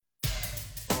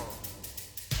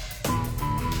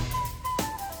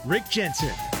Rick Jensen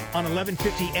on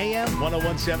 1150 AM,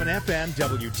 1017 FM,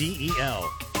 WDEL.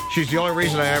 She's the only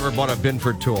reason I ever bought a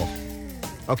Binford tool.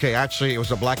 Okay, actually, it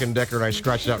was a Black & Decker, and I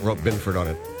scratched it out and wrote Binford on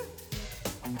it.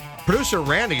 Producer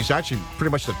Randy's actually pretty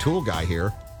much the tool guy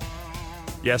here.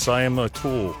 Yes, I am a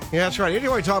tool. Yeah, that's right.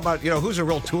 Anyway, talk about, who's a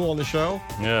real tool on the show?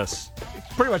 Yes.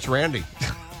 It's pretty much Randy.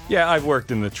 Yeah, I've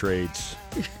worked in the trades.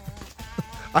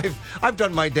 I've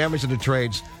done my damage in the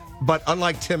trades. But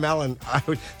unlike Tim Allen,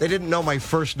 they didn't know my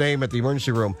first name at the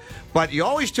emergency room. But you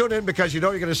always tune in because you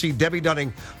know you're going to see Debbe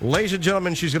Dunning. Ladies and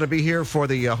gentlemen, she's going to be here for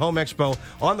the Home Expo.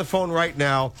 On the phone right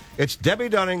now, it's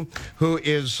Debbe Dunning, who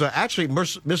is actually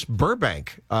Miss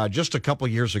Burbank just a couple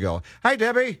years ago. Hi,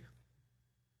 Debbie.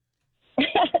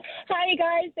 Hi,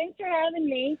 guys. Thanks for having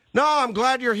me. No, I'm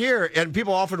glad you're here. And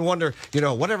people often wonder,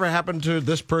 whatever happened to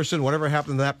this person, whatever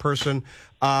happened to that person.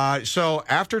 So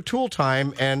after tool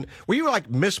time, and were you like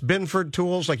Miss Binford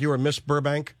Tools, like you were Miss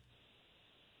Burbank?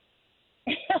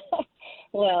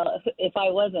 Well, if I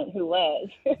wasn't, who was?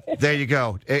 There you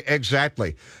go.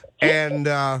 Exactly. And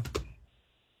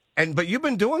but you've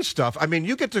been doing stuff. I mean,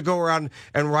 you get to go around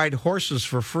and ride horses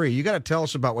for free. You got to tell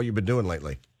us about what you've been doing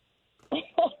lately.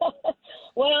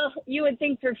 Well, you would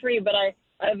think for free, but I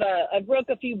broke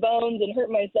a few bones and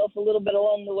hurt myself a little bit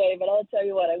along the way. But I'll tell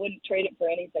you what, I wouldn't trade it for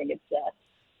anything. It's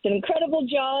an incredible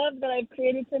job that I've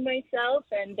created for myself,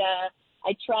 and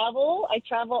I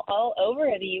travel all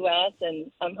over the U.S. and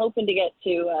I'm hoping to get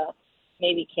to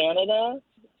maybe Canada.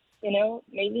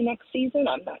 Maybe next season.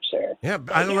 I'm not sure. Yeah,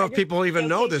 I don't know if people even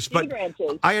know this, but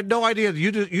I had no idea.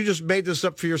 You just made this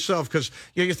up for yourself because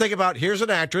you think about, here's an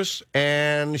actress,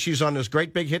 and she's on this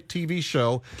great big hit TV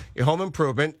show, Home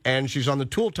Improvement, and she's on the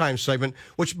Tool Time segment,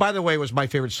 which, by the way, was my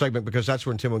favorite segment because that's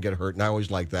when Tim would get hurt, and I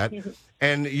always liked that.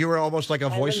 And you were almost like a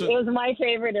voice. It was my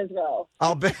favorite as well.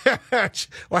 I'll bet.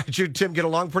 Why, did you, Tim, get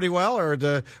along pretty well, or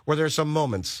were there some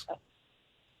moments?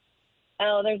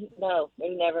 Oh, there's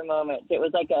never moments. It was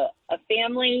like a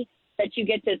family that you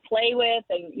get to play with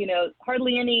and,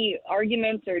 hardly any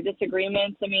arguments or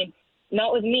disagreements. I mean,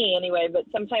 not with me anyway, but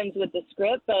sometimes with the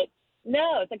script. But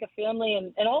no, it's like a family.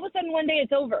 And all of a sudden one day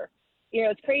it's over.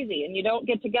 It's crazy. And you don't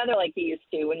get together like you used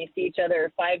to when you see each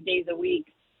other 5 days a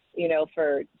week,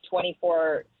 for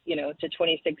 24, to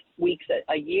 26 weeks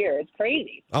a year. It's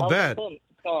crazy. I'll bet. Boom,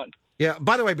 it's gone. Yeah.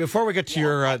 By the way, before we get to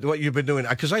your what you've been doing,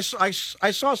 because I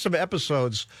saw some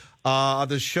episodes of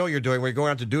this show you're doing where you're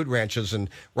going out to dude ranches and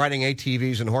riding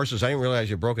ATVs and horses. I didn't realize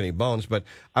you broke any bones, but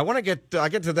I want to I'll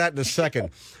get to that in a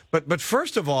second. But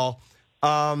first of all,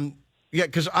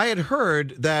 because I had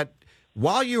heard that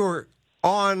while you were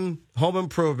on Home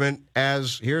Improvement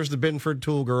as here's the Binford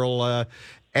Tool Girl,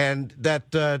 and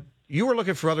that you were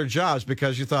looking for other jobs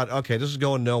because you thought, okay, this is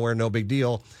going nowhere, no big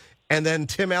deal, and then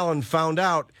Tim Allen found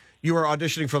out you were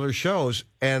auditioning for other shows,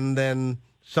 and then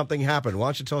something happened. Why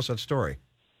don't you tell us that story?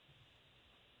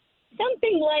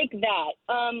 Something like that.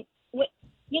 I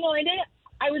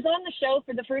was on the show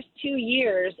for the first 2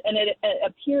 years, and it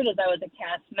appeared as I was a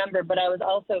cast member, but I was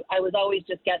always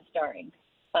just guest starring.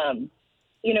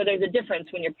 There's a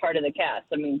difference when you're part of the cast.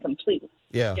 I mean, completely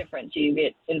different. You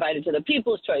get invited to the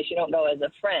People's Choice. You don't go as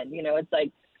a friend. It's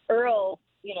like Earl,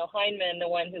 Hindman, the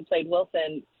one who played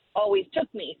Wilson, always took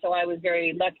me, so I was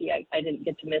very lucky. I didn't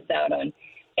get to miss out on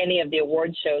any of the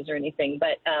award shows or anything.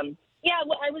 But I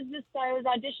was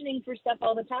auditioning for stuff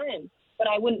all the time, but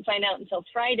I wouldn't find out until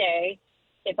Friday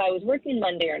if I was working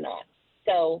Monday or not.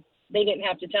 So they didn't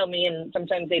have to tell me, and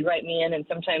sometimes they'd write me in, and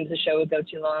sometimes the show would go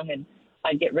too long, and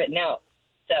I'd get written out.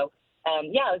 So I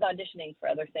was auditioning for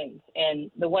other things. And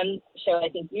the one show I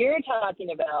think you're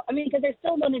talking about, because I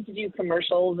still wanted to do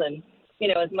commercials and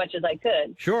as much as I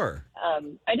could. Sure. I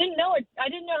didn't know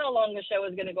how long the show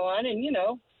was going to go on, and the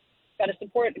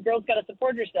girl's got to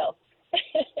support herself.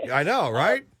 I know,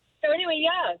 right? So anyway,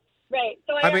 yeah, right.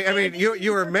 So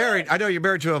you were married. I know you're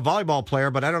married to a volleyball player,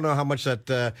 but I don't know how much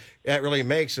that really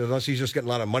makes, unless he's just getting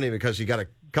a lot of money because he got a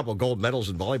couple of gold medals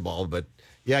in volleyball. But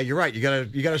yeah, you're right. You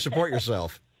gotta support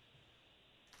yourself.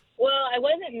 Well, I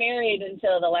wasn't married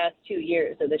until the last 2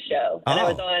 years of the show, and I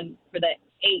was on for the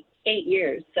eight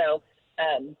years. So.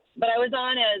 But I was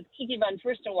on as Kiki von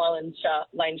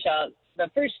Furstenwallenschein the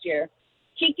first year.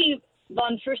 Kiki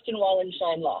von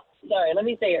Furstenwallenschein-Law. Sorry, let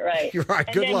me say it right. You're right.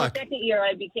 Good luck. The second year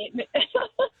I became...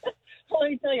 Let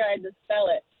me tell you, I had to spell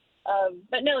it.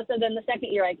 But no, so then the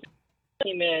second year I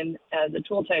came in as a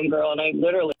Tool Time girl, and I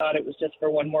literally thought it was just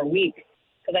for one more week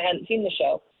because I hadn't seen the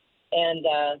show.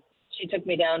 And she took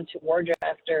me down to wardrobe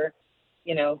after,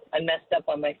 I messed up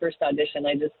on my first audition.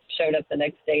 I just showed up the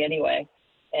next day anyway.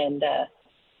 And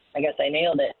I guess I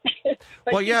nailed it.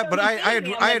 Well, she's yeah, so but I had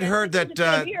confusing. I'm like, heard I'm that just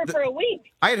gonna be here for a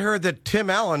week. I had heard that Tim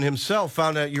Allen himself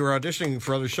found out you were auditioning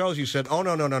for other shows. He said, "Oh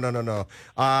no.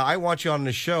 I want you on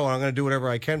the show, and I'm going to do whatever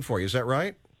I can for you." Is that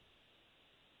right?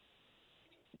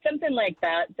 Something like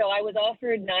that. So I was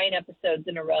offered 9 episodes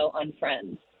in a row on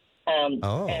Friends.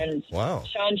 And wow.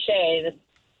 Sean Shea, the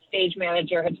stage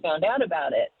manager, had found out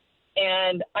about it.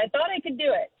 And I thought I could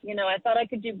do it. I thought I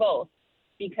could do both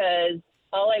because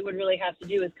all I would really have to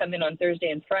do is come in on Thursday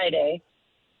and Friday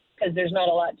because there's not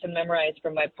a lot to memorize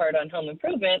for my part on Home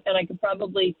Improvement. And I could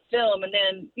probably film. And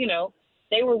then,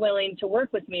 they were willing to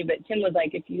work with me. But Tim was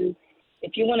like, if you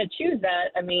want to choose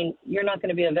that, you're not going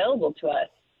to be available to us.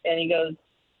 And he goes,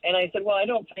 and I said, well, I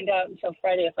don't find out until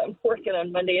Friday if I'm working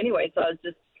on Monday anyway. So I was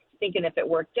just thinking if it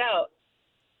worked out.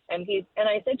 And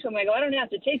I said to him, I go, I don't have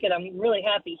to take it. I'm really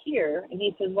happy here. And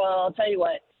he says, well, I'll tell you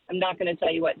what, I'm not going to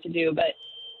tell you what to do, but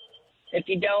if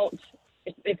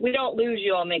we don't lose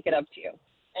you, I'll make it up to you.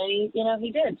 And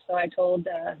he did. So I told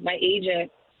my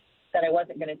agent that I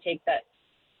wasn't going to take that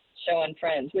show on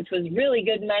Friends, which was really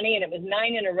good money. And it was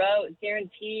 9 in a row. It was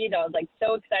guaranteed. I was like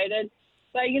so excited,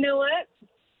 but you know what?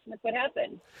 Look what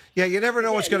happened. Yeah, you never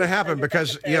know what's going to happen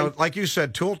because, like you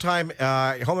said, Tool Time,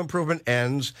 Home Improvement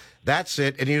ends. That's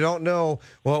it. And you don't know,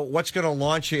 what's going to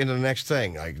launch you into the next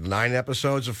thing. Like 9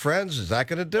 episodes of Friends, is that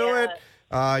going to do it?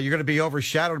 You're going to be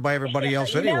overshadowed by everybody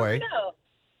else anyway. Never know.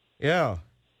 Yeah.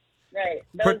 Right.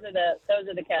 Those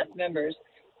are the cast members.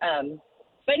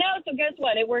 But no, so guess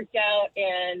what? It worked out.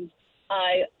 And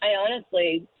I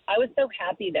honestly, I was so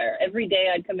happy there. Every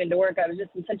day I'd come into work, I was just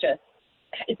in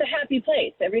it's a happy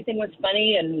place. Everything was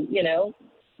funny and,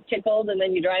 tickled, and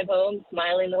then you drive home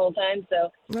smiling the whole time.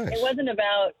 So nice. It wasn't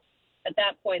about, at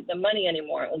that point, the money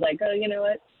anymore. It was like, oh, you know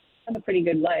what? I have a pretty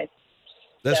good life.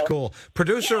 That's cool.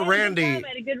 Producer Randy. I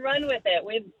had a good run with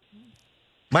it.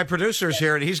 My producer's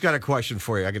here, and he's got a question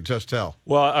for you. I can just tell.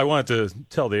 Well, I wanted to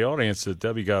tell the audience that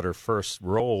Debbie got her first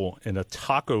role in a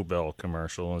Taco Bell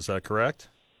commercial. Is that correct?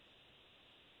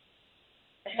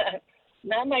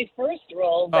 Not my first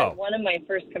role, but one of my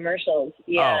first commercials.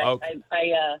 Yeah, oh, okay.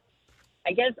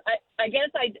 I guess I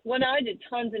did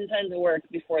tons and tons of work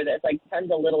before this, like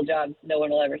tons of little jobs no one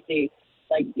will ever see.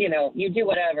 Like, you do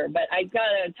whatever. But I got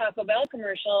a Taco Bell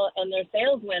commercial, and their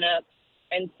sales went up,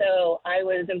 and so I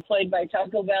was employed by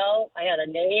Taco Bell. I had a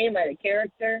name, I had a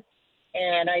character,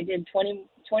 and I did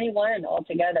 21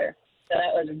 altogether. So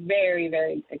that was very,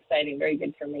 very exciting, very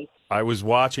good for me. I was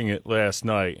watching it last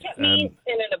night. Kept me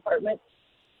in an apartment.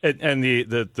 And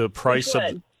the price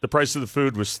of the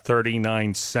food was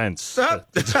 39 cents. I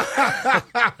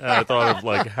thought of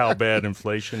like how bad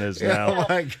inflation is now. Oh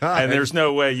my God! And there's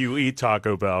no way you eat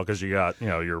Taco Bell because you got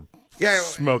you're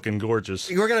smoking gorgeous.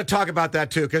 We're going to talk about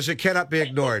that too because it cannot be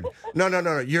ignored. No.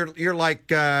 You're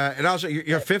like, and also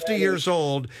you're 50 years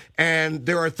old, and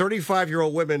there are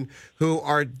 35-year-old women who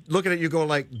are looking at you going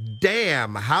like,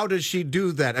 "Damn, how does she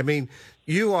do that?" I mean,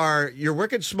 you're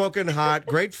wicked smoking hot,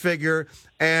 great figure,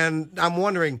 and I'm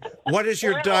wondering what is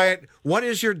your diet? What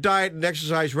is your diet and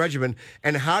exercise regimen,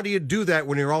 and how do you do that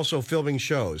when you're also filming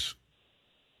shows?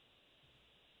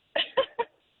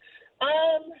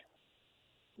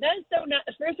 That is so nice.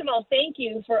 First of all, thank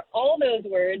you for all those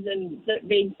words and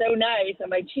being so nice.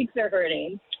 And my cheeks are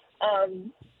hurting.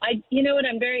 I'm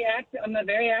very active. I'm a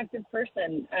very active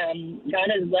person. God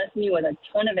has blessed me with a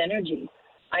ton of energy.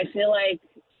 I feel like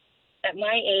at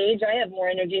my age, I have more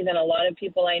energy than a lot of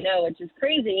people I know, which is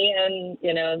crazy. And,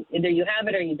 either you have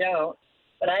it or you don't.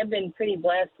 But I've been pretty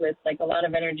blessed with like a lot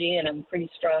of energy, and I'm a pretty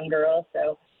strong girl.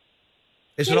 So.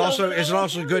 Is it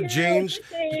also good genes?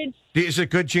 Is it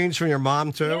good genes from your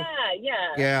mom too?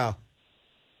 Yeah.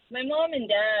 My mom and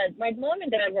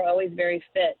dad were always very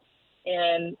fit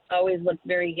and always looked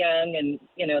very young, and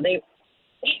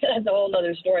that's a whole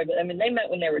other story. But they met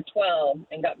when they were 12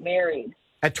 and got married.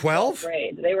 At 12?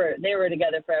 Grade. They were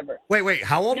together forever. Wait.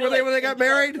 How old were they when they got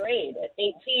married? 12th grade, at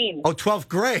 18. Oh, 12th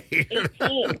grade.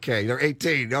 18. Okay, they're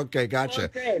 18. Okay, gotcha.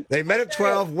 12th grade. They met at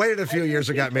 12, waited a few years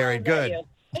and got married. Good.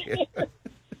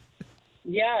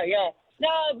 Yeah. No,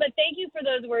 but thank you for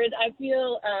those words. I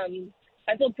feel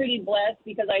pretty blessed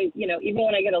because even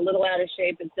when I get a little out of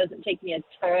shape, it doesn't take me a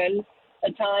ton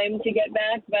of time to get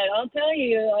back. But I'll tell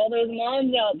you, all those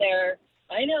moms out there,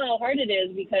 I know how hard it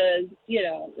is because,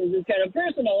 this is kind of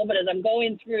personal, but as I'm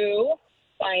going through,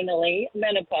 finally,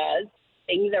 menopause,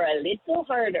 things are a little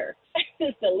harder.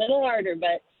 Just a little harder,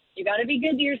 but you got to be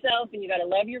good to yourself, and you got to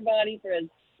love your body for as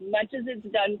much as it's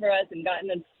done for us and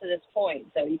gotten us to this point.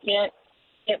 So you can't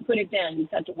put it down. You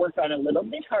just have to work on it a little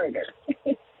bit harder.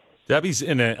 Debbie's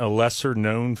in a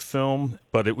lesser-known film,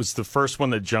 but it was the first one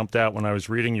that jumped out when I was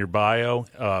reading your bio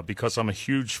because I'm a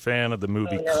huge fan of the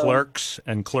movie Clerks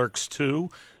and Clerks 2.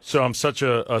 So I'm such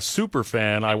a super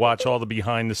fan. I watch all the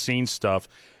behind-the-scenes stuff.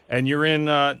 And you're in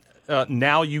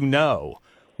Now You Know,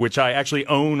 which I actually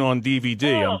own on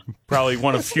DVD. Oh. I'm probably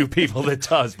one of few people that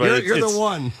does. But you're the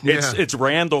one. Yeah. It's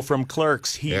Randall from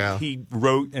Clerks. He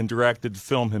wrote and directed the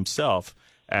film himself,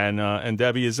 and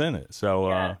Debbie is in it.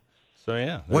 So. So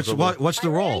yeah, what's the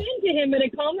role? I ran into him at a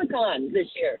Comic-Con this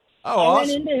year. Oh, awesome.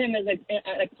 I ran into him at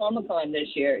a Comic-Con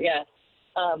this year. Yeah,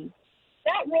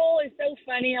 that role is so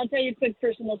funny. I'll tell you a quick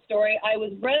personal story. I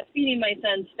was breastfeeding my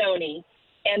son Stoney,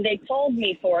 and they called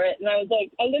me for it. And I was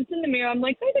like, I looked in the mirror. I'm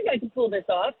like, I think I could pull this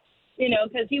off,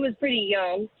 because he was pretty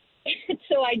young.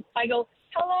 So I go,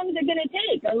 how long is it going to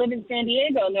take? I live in San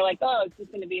Diego, and they're like, oh, it's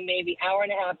just going to be maybe hour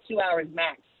and a half, 2 hours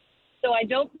max. So I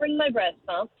don't bring my breast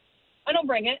pump. I don't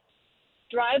bring it.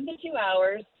 Drive the 2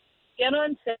 hours, get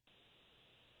on set,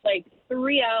 like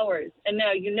 3 hours. And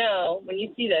now, when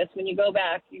you see this, when you go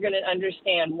back, you're going to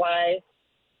understand why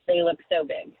they look so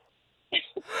big.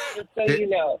 Just so you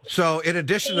know. So in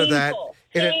addition to that,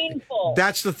 painful.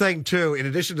 That's the thing, too. In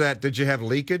addition to that, did you have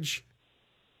leakage?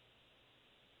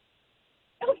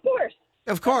 Of course.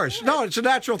 Of course. No, it's a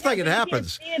natural thing. It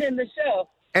happens. You can't see it in the show.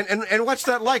 And what's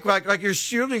that like? Like you're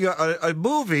shooting a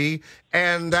movie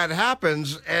and that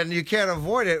happens and you can't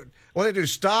avoid it. What do they do?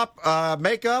 Stop?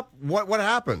 Makeup? What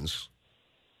happens?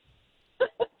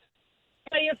 I'll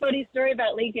tell you a funny story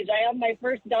about leakage. I have my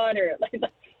first daughter.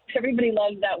 Everybody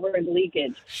loves that word,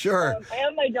 leakage. Sure. I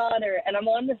have my daughter, and I'm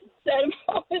on the set of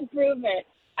Home Improvement.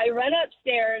 I run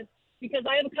upstairs because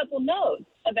I have a couple notes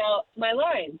about my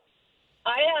lines.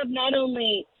 I have not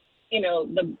only,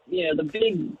 the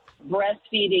big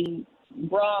breastfeeding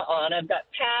bra on. I've got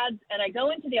pads, and I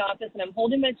go into the office, and I'm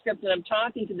holding my script, and I'm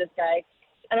talking to this guy,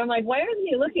 and I'm like, why isn't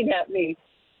he looking at me?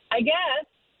 I guess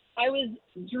I was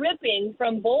dripping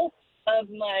from both of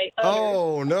my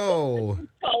Oh, no.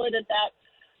 call it at that.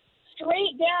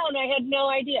 Straight down, I had no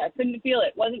idea. I couldn't feel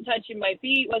it. Wasn't touching my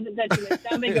feet, wasn't touching my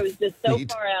stomach. It was just so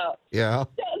far out. Yeah.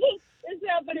 This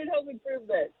happened in Home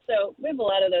Improvement. So we have a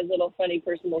lot of those little funny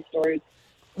personal stories.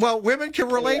 Well, women can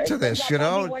relate to this,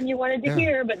 One you wanted to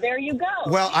hear, but there you go.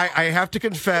 Well, I have to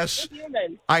confess,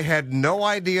 I had no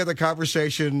idea the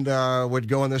conversation would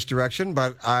go in this direction,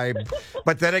 but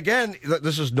then again,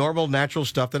 this is normal, natural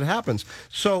stuff that happens.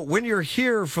 So when you're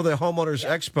here for the Homeowners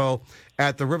Expo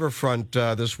at the Riverfront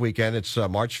this weekend, it's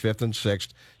March 5th and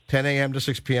 6th, 10 a.m. to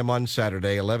 6 p.m. on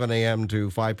Saturday, 11 a.m. to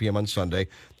 5 p.m. on Sunday.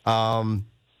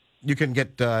 You can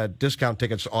get discount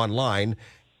tickets online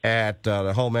at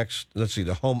the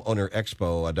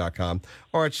homeownerexpo.com,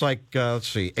 or it's like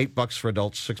 $8 for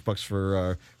adults, $6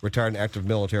 for retired and active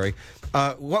military.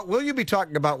 What will you be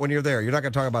talking about when you're there? You're not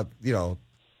going to talk about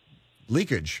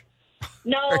leakage.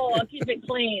 No, I'll keep it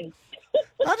clean.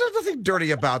 There's nothing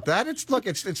dirty about that.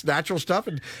 It's natural stuff,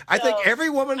 and I think every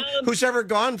woman who's ever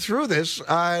gone through this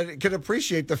can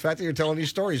appreciate the fact that you're telling these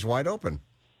stories wide open.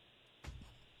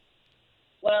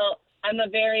 Well,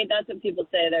 that's what people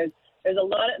say. There's a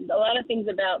lot of things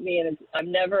about me, and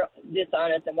I'm never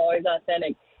dishonest. I'm always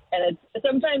authentic, and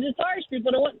sometimes it's harsh.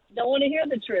 People don't want to hear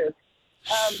the truth.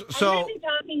 I'm going to be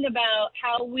talking about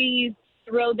how we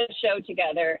throw the show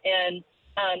together and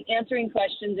answering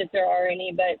questions if there are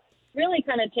any, but really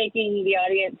kind of taking the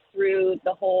audience through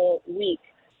the whole week,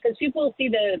 because people see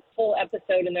the full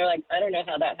episode and they're like, I don't know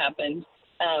how that happened.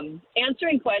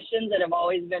 Answering questions that have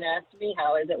always been asked me: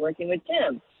 how is it working with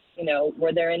Tim?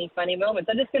 Were there any funny moments?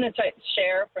 I'm just going to try to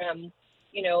share from,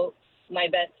 my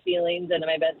best feelings and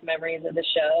my best memories of the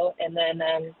show. And then,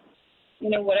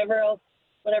 whatever else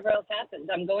happens.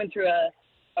 I'm going through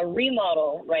a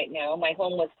remodel right now. My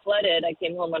home was flooded. I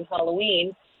came home on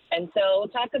Halloween. And so we'll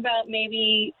talk about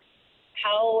maybe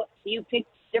how you pick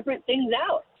different things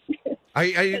out.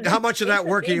 How much of that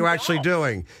work are you actually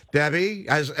doing, Debbie,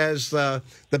 as the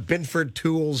Binford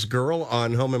Tools girl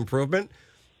on Home Improvement?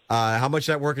 How much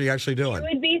of that work are you actually doing? You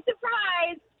would be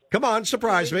surprised. Come on,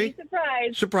 surprise me.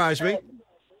 Surprise me.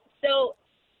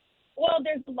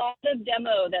 There's a lot of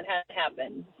demo that has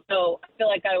happened. So I feel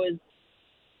like I was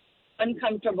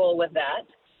uncomfortable with that.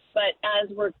 But as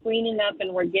we're cleaning up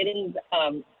and we're getting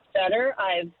better,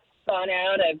 I've gone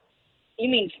out. You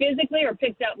mean physically, or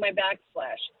picked out my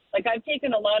backsplash? Like, I've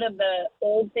taken a lot of the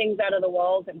old things out of the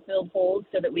walls and filled holes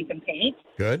so that we can paint.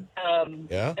 Good.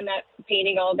 Yeah. And that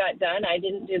painting all got done. I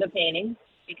didn't do the painting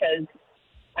because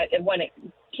when it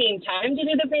came time to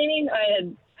do the painting,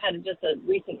 I had just a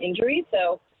recent injury,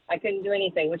 so I couldn't do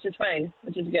anything, which is fine,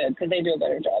 which is good because they do a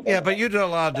better job. Yeah, but you did a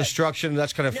lot of destruction.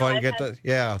 That's kind of fun.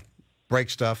 Break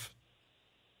stuff.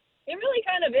 It really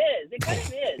kind of is. It kind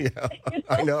of is. Yeah, You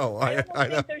I know. I I almost know.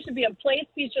 think there should be a place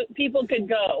people could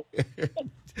go.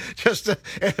 Just the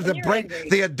You're break, angry.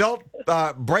 the adult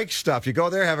break stuff. You go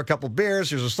there, have a couple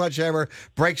beers. There's a sledgehammer,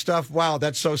 break stuff. Wow,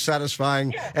 that's so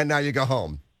satisfying. Yeah. And now you go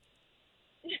home.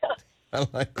 Yeah. I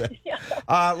like that.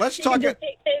 Yeah. Let's You talk. can just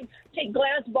take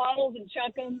glass bottles and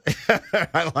chuck them.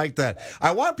 I like that.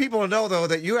 I want people to know, though,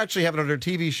 that you actually have another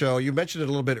TV show. You mentioned it a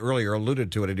little bit earlier, alluded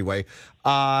to it anyway.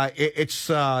 It's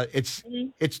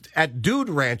at dude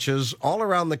ranches all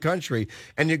around the country,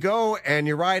 and you go and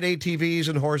you ride ATVs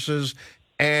and horses,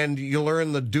 and you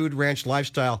learn the dude ranch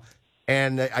lifestyle.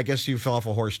 And I guess you fell off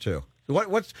a horse too.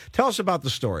 Tell us about the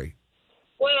story.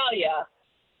 Well, yeah.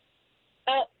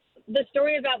 The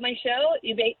story about my show,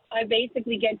 I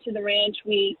basically get to the ranch.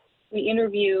 We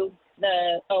interview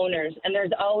the owners, and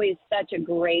there's always such a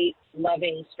great,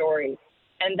 loving story.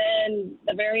 And then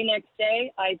the very next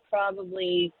day, I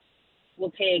probably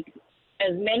will take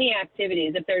as many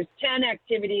activities. If there's 10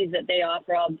 activities that they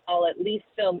offer, I'll at least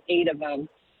film 8 of them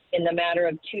in the matter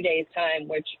of 2 days' time,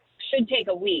 which should take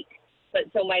a week. But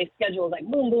so my schedule is like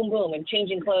boom, boom, boom. I'm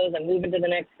changing clothes. I'm moving to the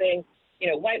next thing.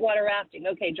 Whitewater rafting.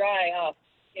 Okay, dry off.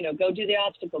 Go do the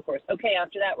obstacle course. Okay,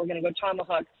 after that, we're going to go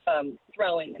tomahawk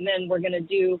throwing. And then we're going to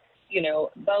do,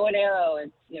 bow and arrow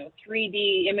and,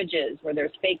 3D images where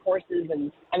there's fake horses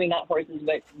not horses,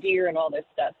 but deer and all this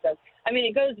stuff. So,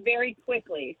 it goes very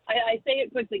quickly. I say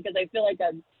it quickly because I feel like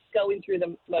I'm going through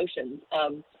the motions.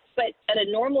 But at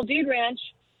a normal dude ranch,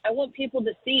 I want people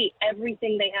to see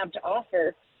everything they have to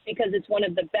offer because it's one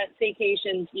of the best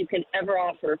vacations you can ever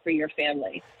offer for your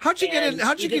family. How'd you get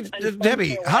in?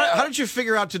 Debbie, how did you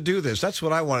figure out to do this? That's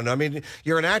what I want to know.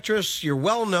 You're an actress. You're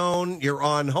well known. You're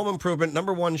on Home Improvement,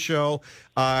 #1 show.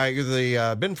 You're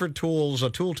the Binford Tools,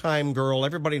 a tool time girl.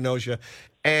 Everybody knows you.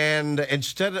 And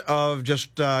instead of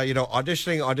just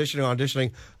auditioning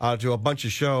to a bunch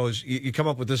of shows, you come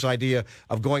up with this idea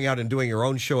of going out and doing your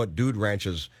own show at dude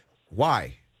ranches.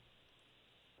 Why?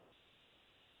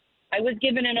 I was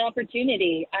given an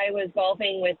opportunity. I was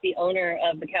golfing with the owner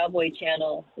of the Cowboy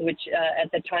Channel, which at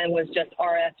the time was just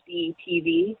RFD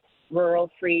TV,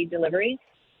 Rural Free Delivery.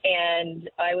 And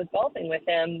I was golfing with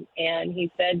him, and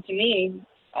he said to me,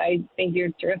 I think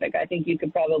you're terrific. I think you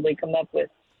could probably come up with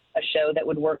a show that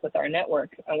would work with our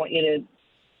network. I want you to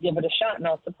give it a shot, and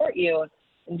I'll support you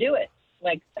and do it.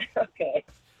 Like, okay,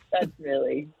 that's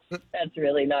really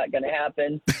not going to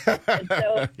happen. And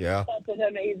so Yeah. That's an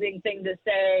amazing thing to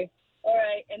say. All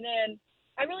right. And then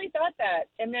I really thought that.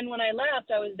 And then when I left,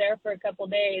 I was there for a couple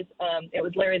of days. It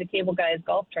was Larry the Cable Guy's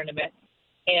golf tournament.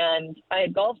 And I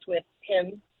had golfed with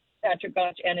him, Patrick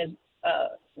Gotch, and his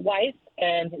wife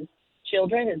and his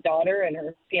children, his daughter and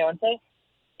her fiance.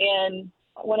 And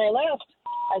when I left,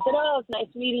 I said, oh, it's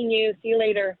nice meeting you. See you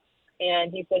later.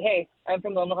 And he said, hey, I'm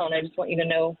from Omaha, and I just want you to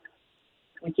know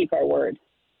we keep our word.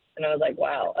 And I was like,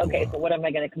 wow. Okay, so what am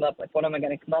I going to come up with?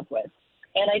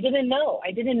 And I didn't know.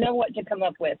 I didn't know what to come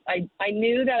up with. I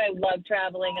knew that I loved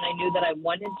traveling, and I knew that I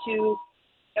wanted to,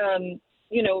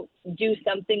 do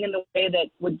something in the way that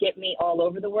would get me all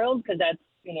over the world, because that's,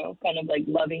 kind of like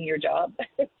loving your job,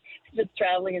 just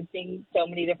traveling and seeing so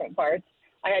many different parts.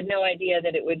 I had no idea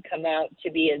that it would come out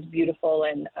to be as beautiful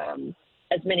and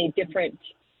as many different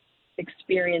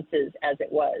experiences as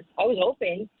it was. I was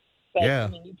hoping, but Yeah.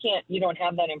 you don't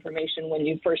have that information when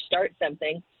you first start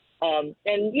something.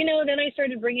 Then I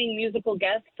started bringing musical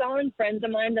guests on, friends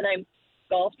of mine that I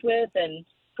golfed with, and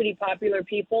pretty popular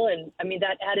people. And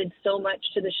that added so much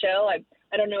to the show.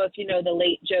 I don't know if you know the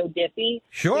late Joe Diffie.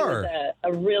 Sure. He was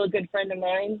a real good friend of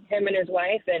mine, him and his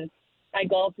wife. And I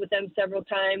golfed with them several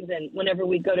times. And whenever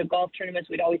we'd go to golf tournaments,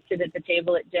 we'd always sit at the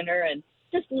table at dinner and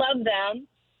just love them.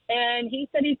 And he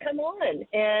said he'd come on.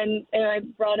 And I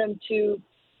brought him to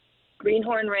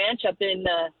Greenhorn Ranch up in,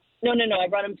 I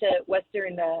brought him to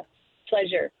Western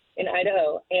Pleasure in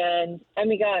Idaho. And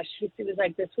gosh, he was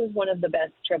like, this was one of the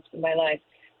best trips of my life.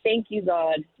 Thank you,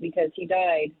 God, because he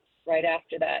died right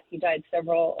after that. He died 3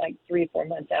 or 4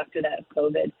 months after that of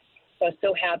COVID. So I was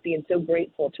so happy and so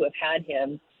grateful to have had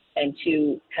him and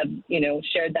to have,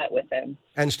 shared that with him.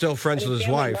 And still friends with his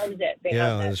wife. Loves it. They Yeah,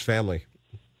 love and that. his family.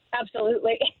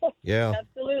 Absolutely. Yeah.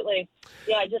 Absolutely.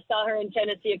 Yeah, I just saw her in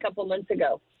Tennessee a couple months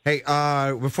ago. Hey,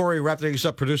 before we wrap things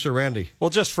up, producer Randy.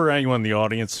 Well, just for anyone in the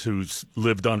audience who's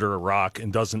lived under a rock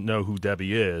and doesn't know who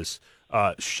Debbie is,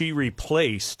 she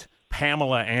replaced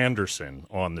Pamela Anderson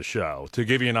on the show, to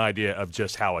give you an idea of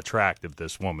just how attractive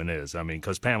this woman is.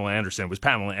 Because Pamela Anderson was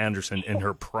Pamela Anderson in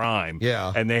her prime.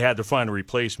 Yeah. And they had to find a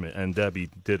replacement, and Debbie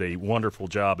did a wonderful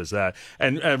job as that.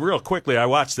 And real quickly, I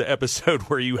watched the episode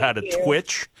where you had a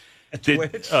twitch.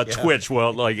 Twitch.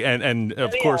 Well, like, and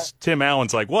of course, Tim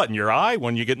Allen's like, what, in your eye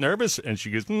when you get nervous? And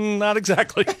she goes, not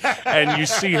exactly. And you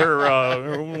see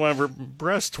her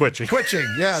breast twitching. Twitching.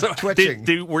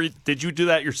 Did you do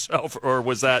that yourself, or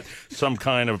was that some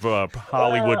kind of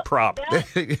Hollywood prop?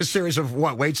 A series of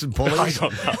what, weights and pulleys? I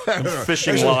don't know.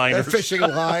 Fishing line. A fishing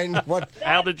line. What?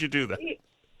 How did you do that?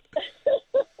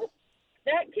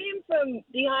 That came from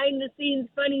behind the scenes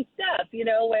funny stuff,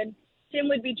 when Tim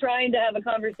would be trying to have a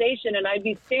conversation and I'd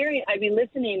be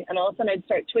listening, and all of a sudden I'd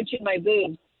start twitching my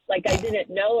boobs like I didn't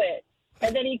know it.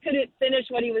 And then he couldn't finish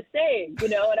what he was saying,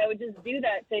 and I would just do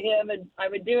that to him, and I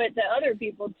would do it to other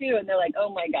people too, and they're like, oh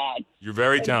my God. You're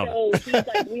very talented. So he's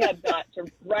like, we have got to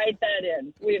write that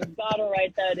in. We have got to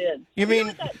write that in. You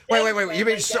mean, wait. You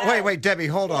mean, wait, Debbie,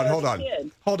 hold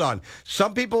on.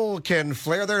 Some people can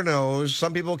flare their nose.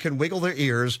 Some people can wiggle their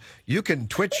ears. You can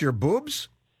twitch your boobs?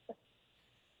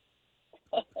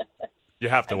 You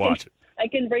have to watch it. I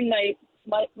can bring my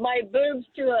boobs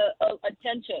to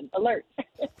attention, alert.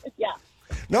 Yeah.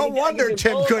 No wonder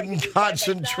Tim couldn't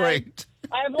concentrate.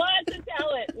 I have lots of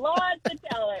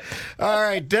talent. All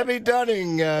right, Debbe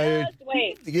Dunning. Just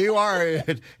wait. You are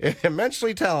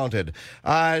immensely talented.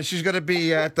 She's going to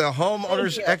be at the Home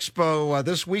Owners Expo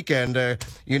this weekend.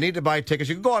 You need to buy tickets.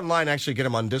 You can go online, actually get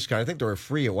them on discount. I think they were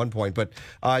free at one point, but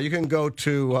you can go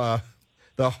to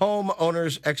the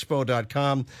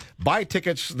homeownersexpo.com. Buy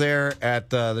tickets there at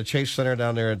the Chase Center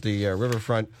down there at the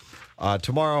riverfront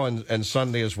tomorrow and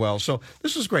Sunday as well. So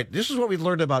this is great. This is what we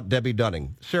learned about Debbe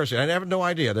Dunning. Seriously, I have no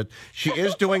idea that she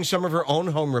is doing some of her own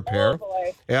home repair. Oh,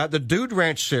 boy. Yeah, the Dude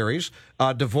Ranch series,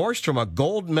 divorced from a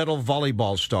gold medal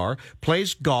volleyball star,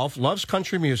 plays golf, loves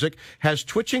country music, has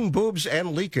twitching boobs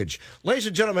and leakage. Ladies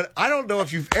and gentlemen, I don't know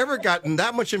if you've ever gotten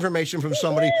that much information from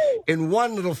somebody in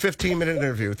one little 15-minute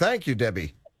interview. Thank you,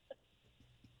 Debbie.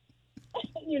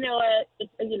 You know what?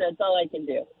 It's all I can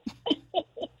do.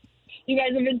 You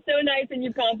guys have been so nice, and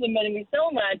you complimented me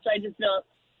so much. I just felt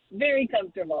very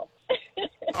comfortable.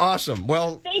 Awesome.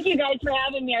 Well, thank you guys for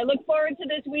having me. I look forward to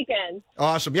this weekend.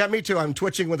 Awesome. Yeah, me too. I'm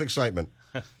twitching with excitement.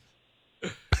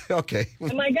 Okay.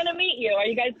 Am I going to meet you? Are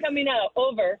you guys coming out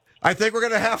over? I think we're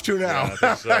going to have to now. Yeah,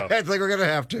 I think so. I think we're going to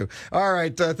have to. All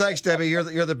right. Thanks, Debbie. You're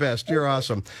the best. You're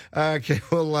awesome. Okay,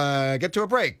 we'll get to a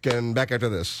break and back after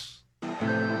this.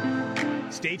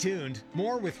 Stay tuned.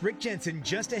 More with Rick Jensen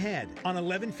just ahead on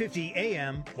 1150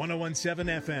 AM,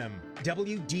 1017 FM,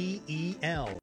 WDEL.